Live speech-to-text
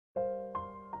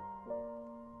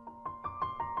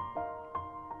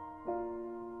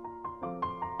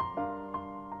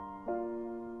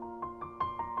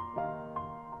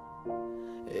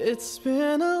It's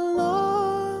been a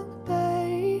long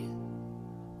day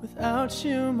without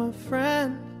you, my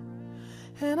friend,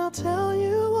 and I'll tell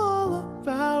you all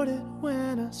about it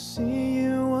when I see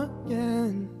you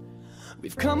again.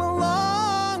 We've come a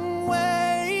long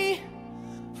way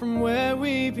from where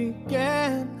we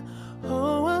began.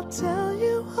 Oh, I'll tell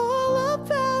you all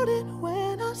about it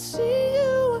when I see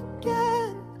you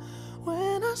again.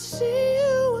 When I see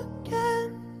you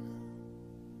again.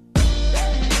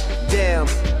 Damn,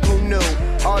 who knew?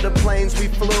 All the planes we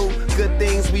flew, good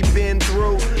things we've been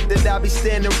through, that I'll be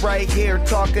standing right here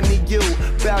talking to you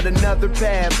about another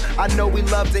path. I know we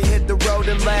love to hit the road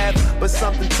and laugh, but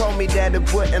something told me that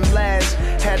it wouldn't last.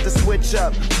 Had to switch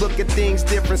up, look at things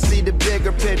different, see the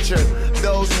bigger picture.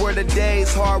 Those were the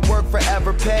days, hard work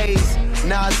forever pays.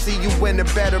 Now I see you in a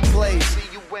better place.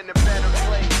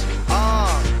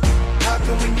 How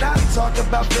can we not talk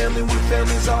about family when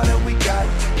family's all that we got?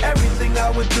 Everything I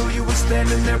would do, you were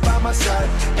standing there by my side,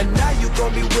 and now you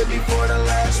gon' be with me for the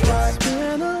last ride. It's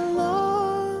been a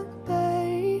long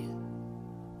day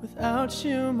without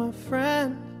you, my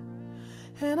friend,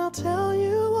 and I'll tell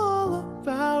you all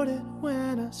about it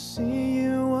when I see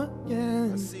you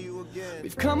again.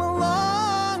 We've come a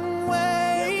long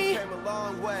way,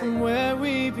 from where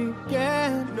we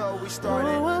began. You know we started.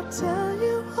 Oh, I'll tell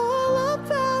you all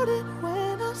about it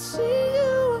when I see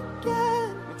you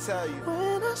again. Let me tell you.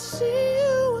 When I see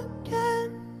you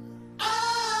again.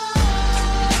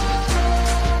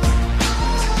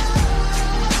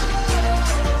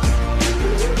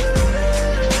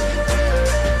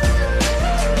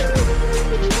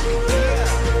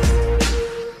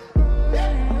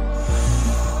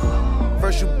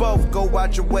 First you both go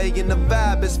out your way and the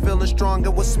vibe is feeling strong,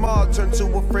 and what's small turn to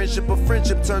a friendship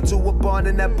turn to a bond,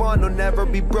 and that bond will never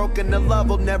be broken, the love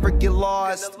will never get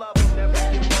lost.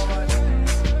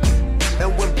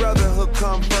 And when brotherhood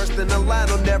come first, then the line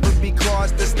will never be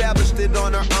crossed. Established it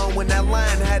on our own when that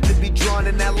line had to be drawn,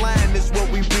 and that line is what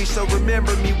we reach, so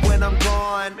remember me when I'm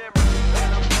gone.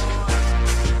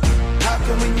 How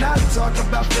can we not talk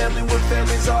about family when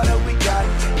family's all that we got?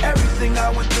 Everything I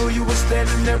went through, you were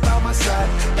standing there by my side,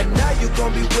 and now you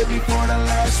gon' be with me for the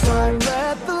last ride.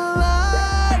 Let the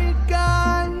light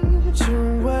guide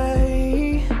your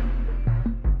way.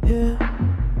 Yeah.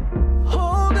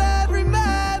 Hold every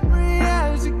memory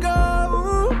as you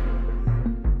go,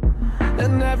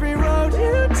 and every road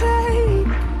you take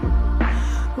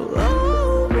will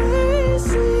always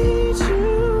lead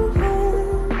you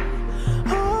home.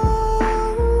 Oh,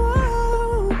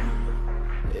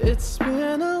 it's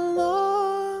been a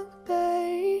long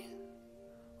day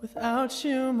without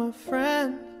you, my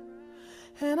friend,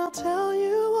 and I'll tell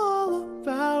you all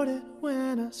about it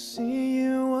when I see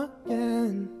you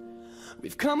again.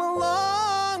 We've come a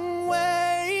long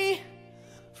way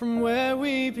from where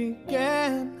we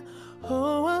began.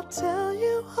 Oh, I'll tell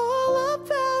you all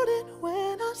about it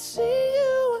when I see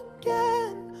you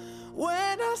again.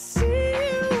 When I see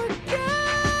you again.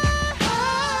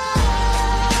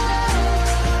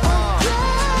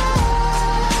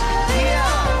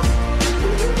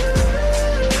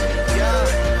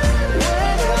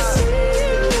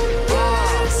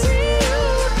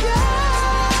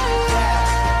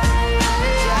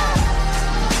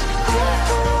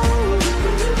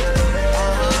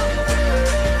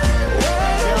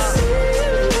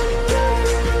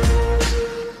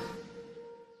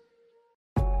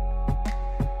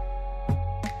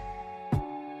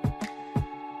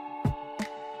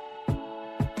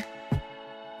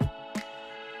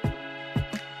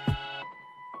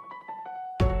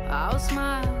 I'll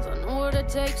smile, I know what it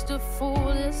takes to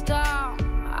fool this town.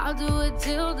 I'll do it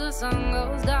till the sun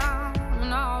goes down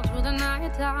and all through the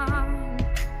night time.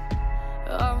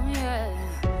 Oh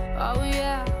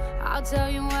yeah, I'll tell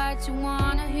you what you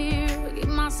wanna hear. Keep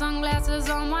my sunglasses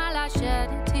on while I shed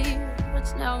a tear.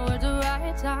 It's never the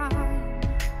right time.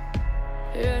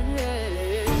 Yeah.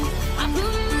 I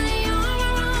put my arm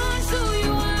around so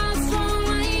you are strong, I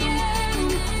am.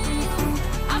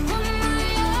 I put my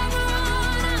arm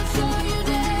around, I'll show you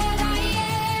that I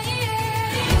am.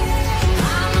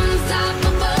 I'm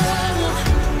unstoppable.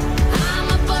 I'm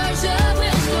a Porsche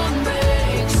with strong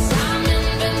brakes. I'm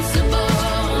invincible.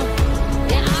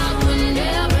 Yeah, I win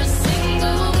every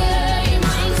single game.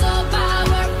 I'm so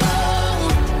powerful.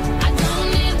 I don't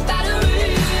need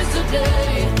batteries to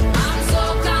play. I'm so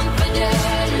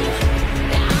confident.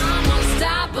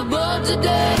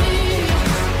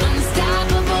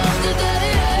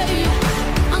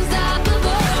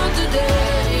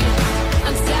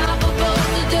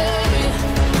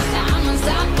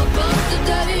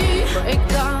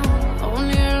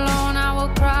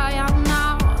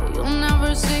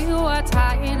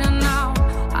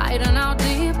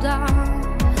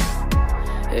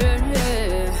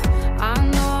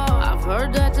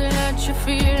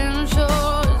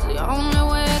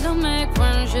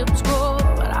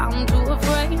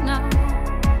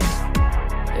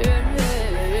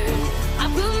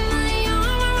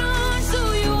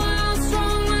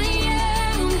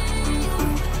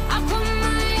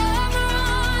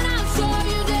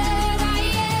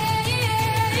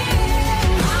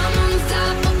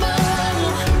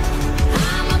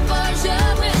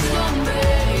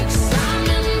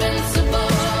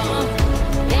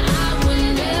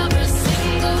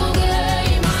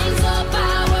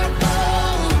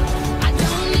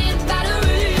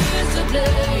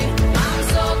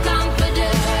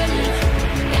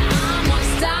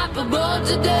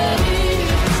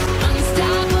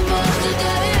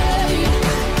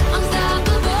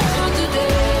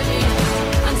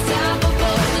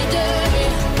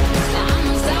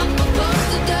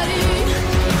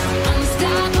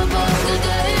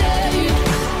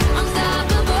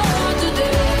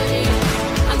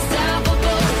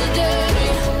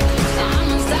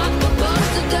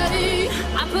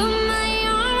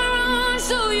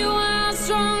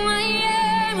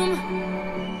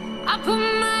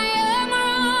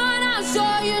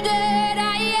 sure you did.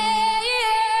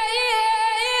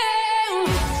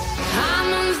 I'm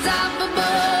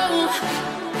unstoppable.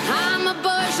 I'm a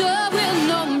Porsche with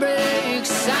no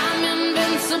brakes. I'm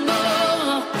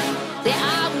invincible.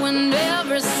 Yeah, I win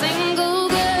every single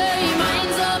game.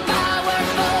 Mine's so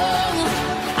powerful.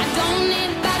 I don't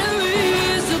need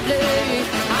batteries to play.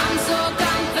 I'm so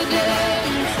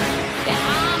confident.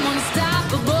 Yeah, I'm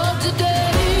unstoppable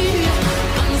today.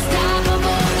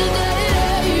 Unstoppable today.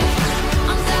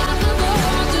 Unstoppable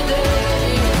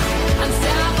today.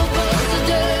 Unstoppable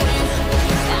today.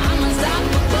 I'm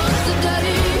unstoppable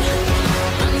today.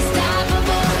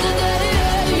 Unstoppable today.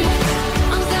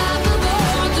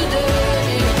 Unstoppable today.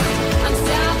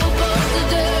 Unstoppable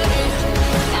today.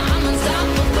 I'm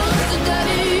unstoppable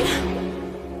today.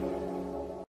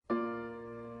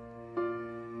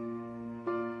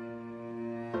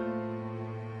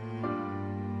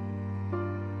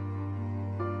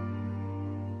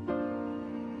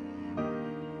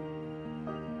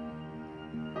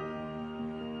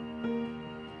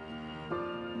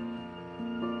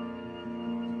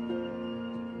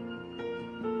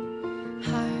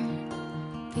 Heart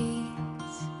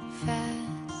beats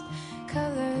fast,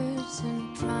 colors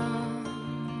and promises.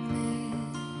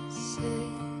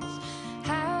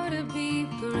 How to be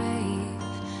brave?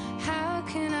 How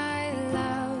can I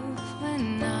love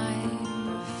when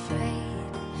I'm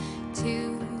afraid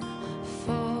to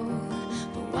fall?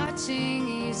 But watching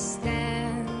you stand